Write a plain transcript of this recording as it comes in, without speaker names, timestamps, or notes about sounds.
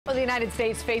Well, the United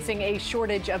States facing a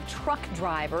shortage of truck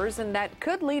drivers, and that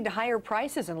could lead to higher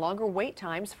prices and longer wait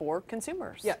times for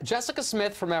consumers. Yeah, Jessica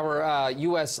Smith from our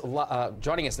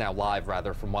joining us now live,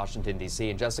 from Washington, D.C.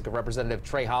 And Jessica, Representative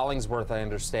Trey Hollingsworth, I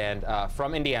understand,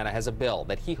 from Indiana, has a bill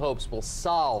that he hopes will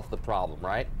solve the problem,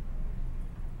 right?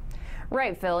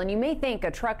 Right, Phil, and you may think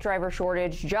a truck driver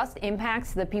shortage just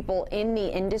impacts the people in the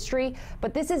industry,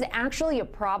 but this is actually a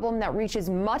problem that reaches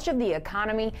much of the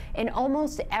economy and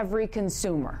almost every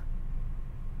consumer.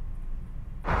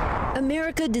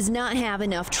 America does not have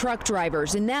enough truck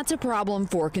drivers, and that's a problem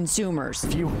for consumers.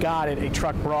 If you got it, a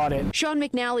truck brought it. Sean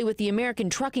McNally with the American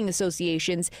Trucking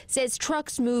Associations says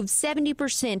trucks move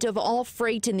 70% of all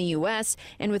freight in the U.S.,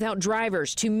 and without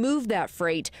drivers to move that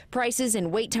freight, prices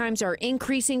and wait times are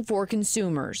increasing for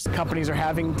consumers. Companies are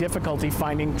having difficulty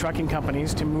finding trucking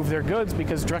companies to move their goods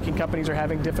because trucking companies are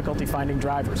having difficulty finding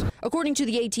drivers. According to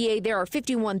the ATA, there are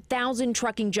 51,000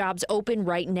 trucking jobs open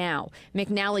right now.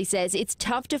 McNally says it's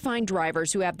tough to find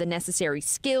drivers who have the necessary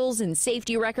skills and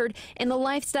safety record, and the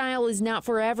lifestyle is not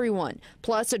for everyone.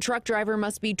 Plus, a truck driver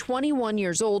must be 21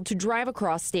 years old to drive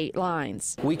across state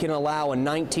lines. We can allow a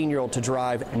 19-year-old to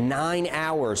drive 9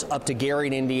 hours up to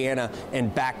Gary, Indiana,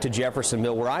 and back to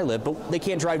Jeffersonville, where I live, but they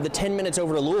can't drive the 10 minutes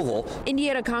over to Louisville.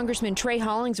 Indiana Congressman Trey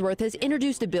Hollingsworth has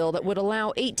introduced a bill that would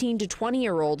allow 18 to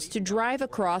 20-year-olds to drive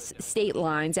across state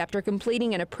lines after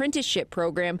completing an apprenticeship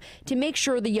program to make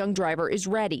sure the young driver is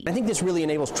ready. I think this really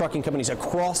enables trucking companies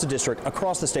across the district,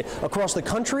 across the state, across the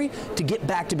country to get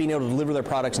back to being able to deliver their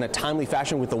products in a timely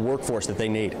fashion with the workforce that they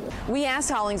need. We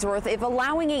asked Hollingsworth if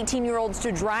allowing 18-year-olds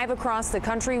to drive across the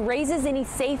country raises any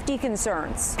safety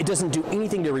concerns. It doesn't do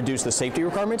anything to reduce the safety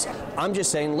requirements. I'm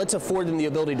just saying let's afford them the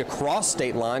ability to cross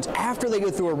state lines after they go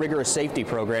through a rigorous safety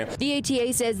program. The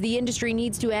ATA says the industry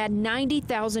needs to add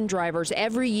 90,000 drivers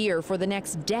every year for the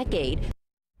next decade.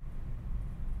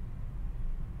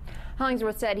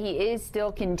 Hollingsworth said he is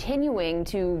still continuing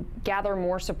to gather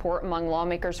more support among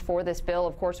lawmakers for this bill.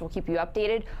 Of course, we'll keep you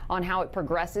updated on how it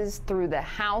progresses through the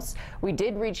House. We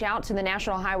did reach out to the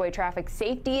National Highway Traffic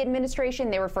Safety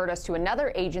Administration. They referred us to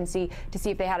another agency to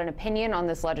see if they had an opinion on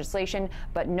this legislation,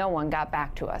 but no one got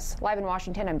back to us. Live in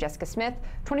Washington, I'm Jessica Smith,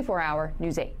 24-hour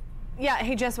News 8. Yeah,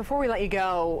 hey, Jess, before we let you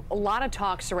go, a lot of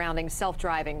talk surrounding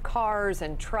self-driving cars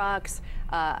and trucks.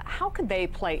 How could they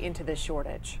play into this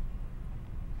shortage?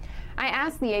 I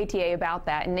asked the ATA about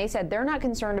that, and they said they're not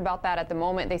concerned about that at the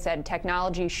moment. They said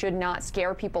technology should not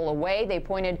scare people away. They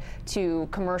pointed to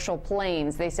commercial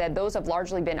planes. They said those have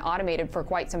largely been automated for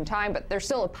quite some time, but there's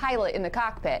still a pilot in the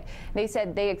cockpit. They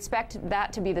said they expect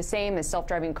that to be the same as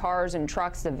self-driving cars and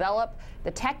trucks develop.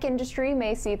 The tech industry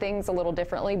may see things a little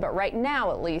differently, but right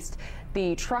now, at least,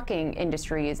 the trucking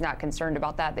industry is not concerned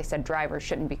about that. They said drivers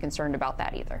shouldn't be concerned about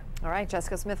that either. All right,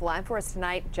 Jessica Smith live for us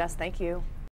tonight. Jess, thank you.